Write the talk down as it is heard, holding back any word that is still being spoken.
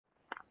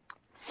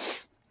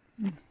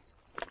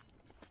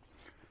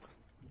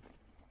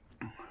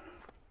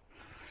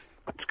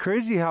It's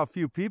crazy how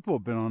few people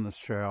have been on this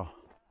trail.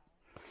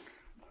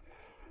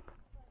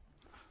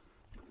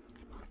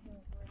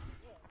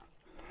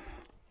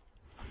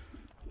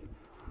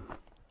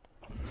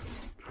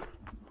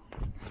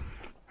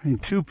 I mean,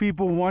 2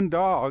 people, 1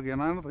 dog,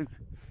 and I don't think,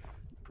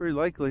 pretty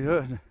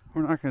likelihood,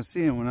 we're not going to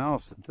see anyone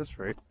else at this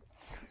rate.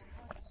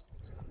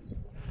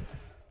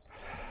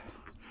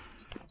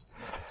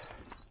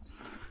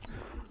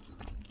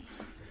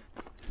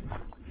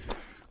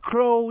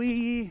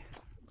 Chloe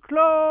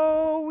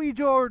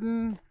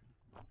Jordan.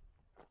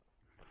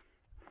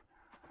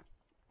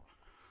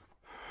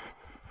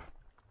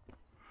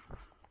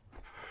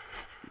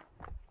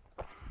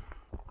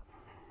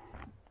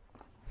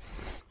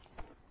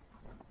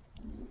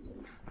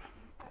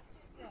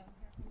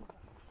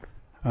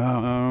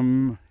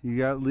 You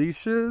got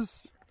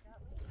leashes?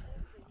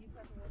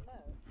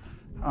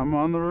 I'm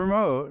on the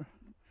remote.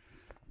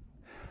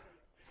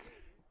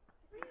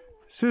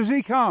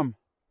 Susie, come.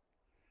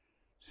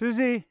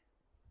 Susie.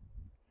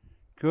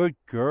 Good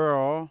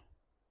girl.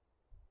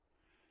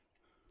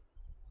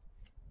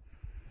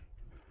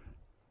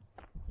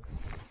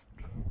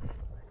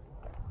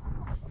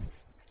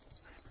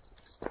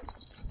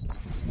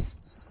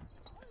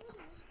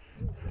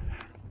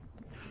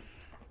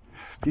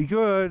 Be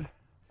good.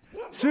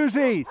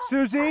 Susie!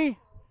 Susie!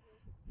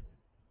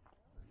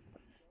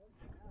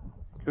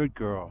 Good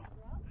girl.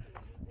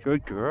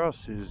 Good girl,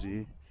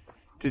 Susie.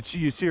 Did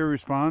you see her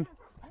respond?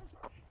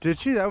 Did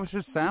she? That was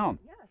just sound.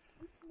 Yeah,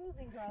 keep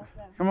moving, girl.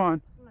 Come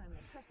on. Come on,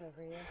 my cup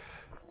over here.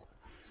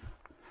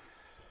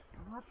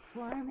 Stop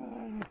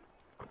squirming.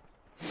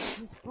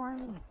 She's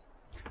squirming.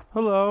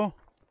 Hello.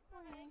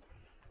 Morning.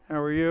 How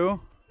are you?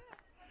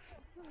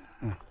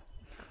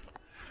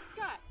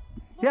 Scott.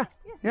 Yeah.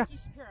 Yeah. Hey.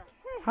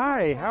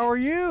 Hi, how are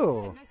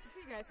you? Nice to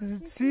see you guys.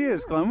 Good to see you.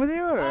 Is Glenn with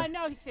you? Or?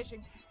 No, he's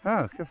fishing.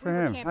 Oh, good for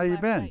him. How you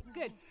been? Night.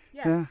 Good.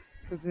 Yeah. Yeah,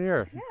 good to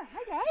hear. Yeah,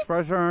 hi guys.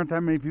 Surprised there aren't that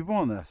many people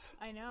on this.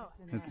 I know.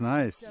 It's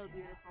nice. So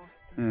beautiful.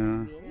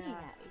 Yeah.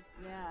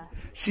 Yeah.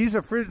 She's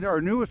our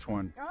newest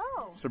one.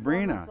 Oh.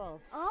 Sabrina.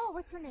 Oh,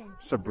 what's her name?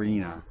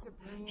 Sabrina.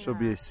 Sabrina. She'll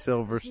be a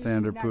silver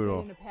standard not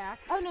poodle. in a pack?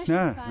 Oh, no, she's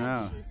No, fine.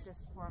 no. She's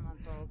just 4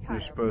 months old.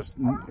 You're supposed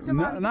So Mom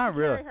not gets to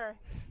really. carry her.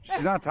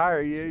 She's not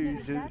tired. You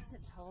The should. vets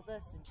have told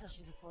us until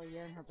she's a full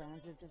year and her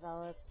bones have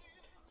developed,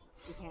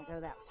 she can't go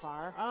that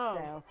far. Oh.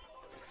 So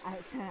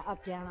it's kind of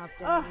up, down,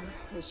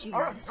 because she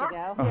wants to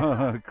go.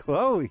 Oh,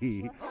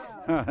 Chloe.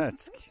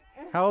 That's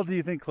cute. How old do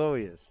you think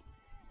Chloe is?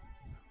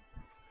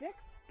 6?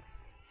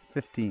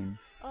 15.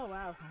 Oh,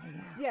 wow.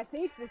 Yeah,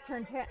 Sage just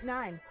turned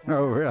 9.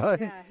 Oh, really?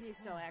 Yeah, he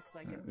still acts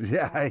like it.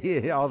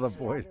 Yeah, all the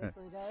boys.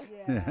 Obviously does.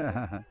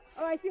 Yeah.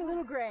 Oh, I see a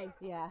little gray.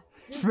 Yeah.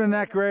 She's been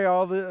that gray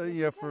all the She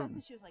yeah said for. that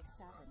since she was like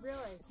 7.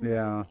 Really? It's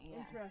Yeah. amazing.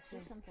 Interesting.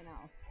 She's something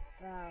else.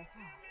 Wow.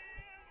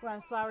 Wow,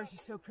 the flowers are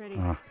so pretty.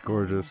 Oh,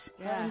 gorgeous.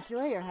 Yeah.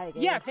 Enjoy your hike.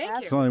 Yeah, thank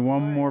you. There's only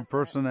one more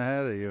person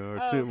ahead of you, or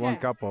Oh, two, one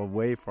okay. couple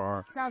way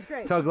far. Sounds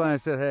great. Tell Glenn I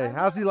said, hey,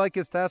 how's he like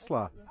his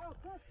Tesla? Oh,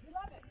 good. We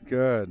love it.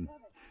 Good.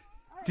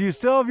 Do you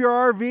still have your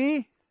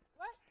RV?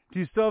 What? Do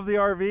you still have the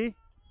RV? The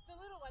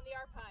little one, the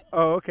R-Pod.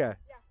 Oh, okay.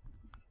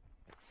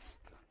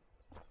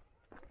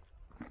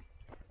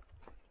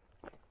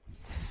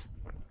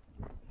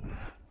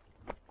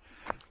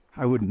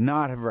 I would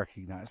not have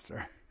recognized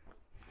her.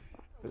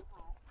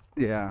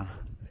 Yeah.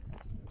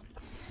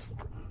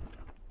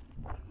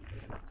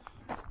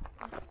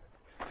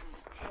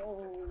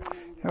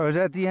 Oh, is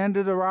that the end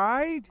of the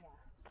ride?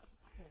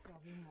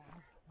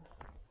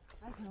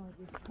 I can only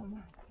do so much.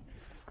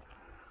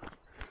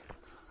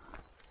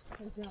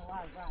 There's been a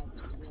lot of rides.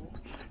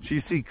 Did you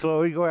see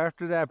Chloe go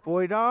after that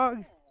boy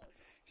dog?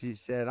 She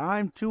said,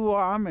 I'm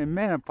in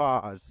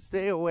menopause.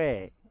 Stay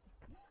away.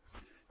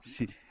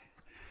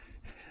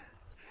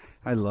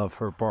 I love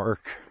her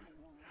bark.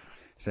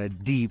 It's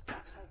that deep.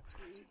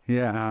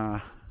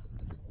 Yeah.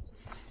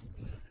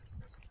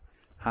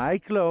 Hi,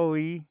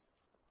 Chloe.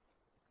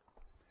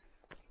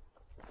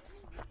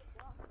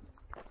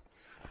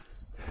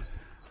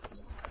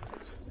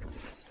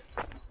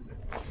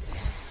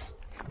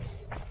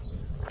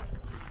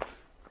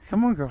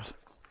 Come on, girls.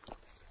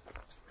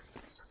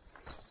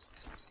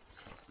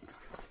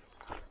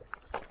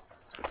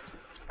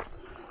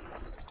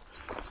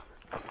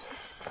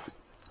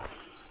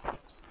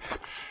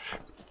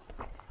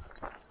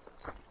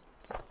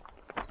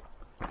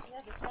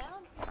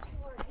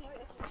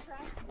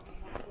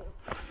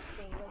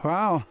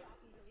 Wow.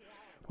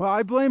 Well,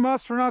 I blame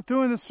us for not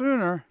doing this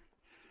sooner.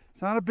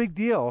 It's not a big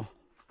deal.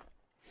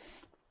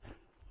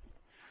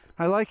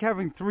 I like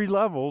having 3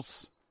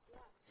 levels.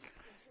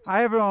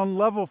 I have it on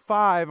level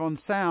 5 on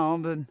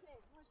sound and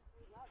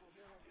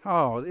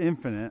oh,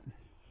 infinite.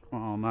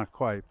 Well, not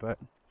quite, but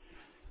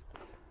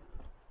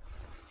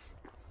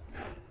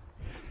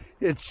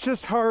it's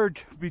just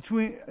hard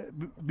between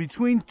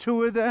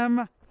 2 of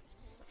them.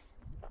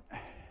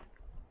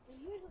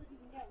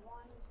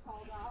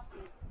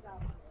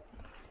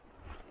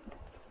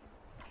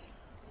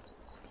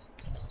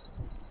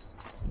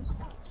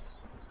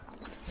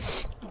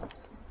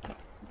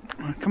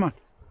 Come on.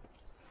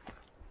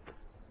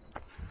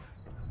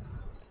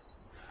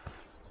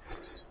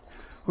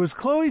 Was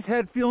Chloe's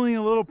head feeling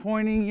a little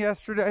pointing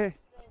yesterday?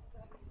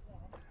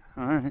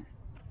 All right.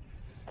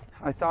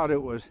 I thought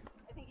it was.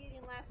 I think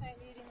eating last night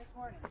and eating this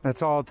morning.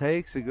 That's all it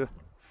takes.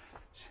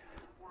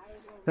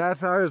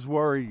 That's I was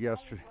worried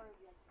yesterday.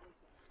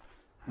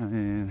 I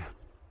mean,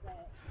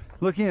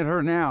 looking at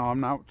her now, I'm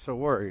not so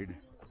worried.